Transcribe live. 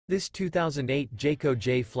This 2008 Jayco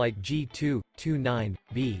Jay Flight G2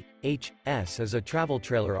 29B/HS is a travel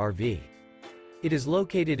trailer RV. It is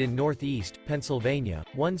located in Northeast Pennsylvania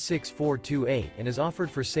 16428 and is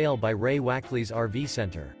offered for sale by Ray Wakley's RV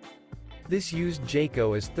Center. This used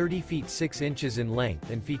Jayco is 30 feet 6 inches in length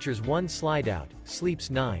and features one slide-out, sleeps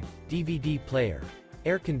 9, DVD player,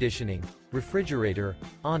 air conditioning, refrigerator,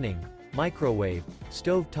 awning, microwave,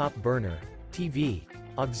 stove-top burner, TV,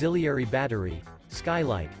 auxiliary battery,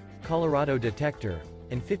 Skylight, Colorado Detector,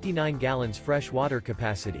 and 59 gallons fresh water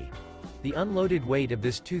capacity. The unloaded weight of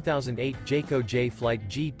this 2008 Jayco Jay Flight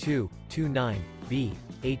G2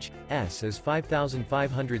 29B/HS is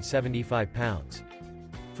 5,575 pounds.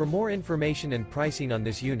 For more information and pricing on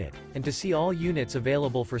this unit, and to see all units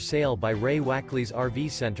available for sale by Ray Wakley's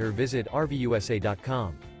RV Center, visit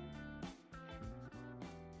RVUSA.com.